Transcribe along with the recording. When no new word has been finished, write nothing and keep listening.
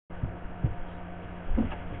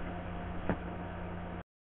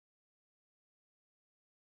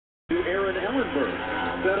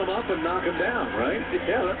Ellenberg. Set him up and knock him down, right?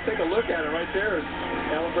 Yeah, let's take a look at it right there.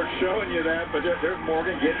 Ellenberg showing you that, but there's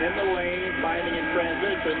Morgan getting in the lane, finding in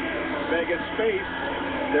transition, making space.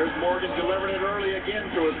 There's Morgan delivering it early again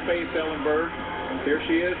to his face, Ellenberg. Here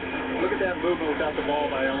she is. Look at that movement without the ball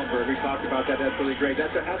by Ellenberg. We talked about that. That's really great.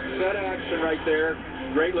 That's set action right there.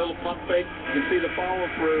 Great little pump fake. You can see the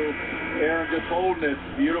follow-through. Aaron just holding it.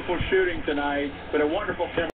 Beautiful shooting tonight, but a wonderful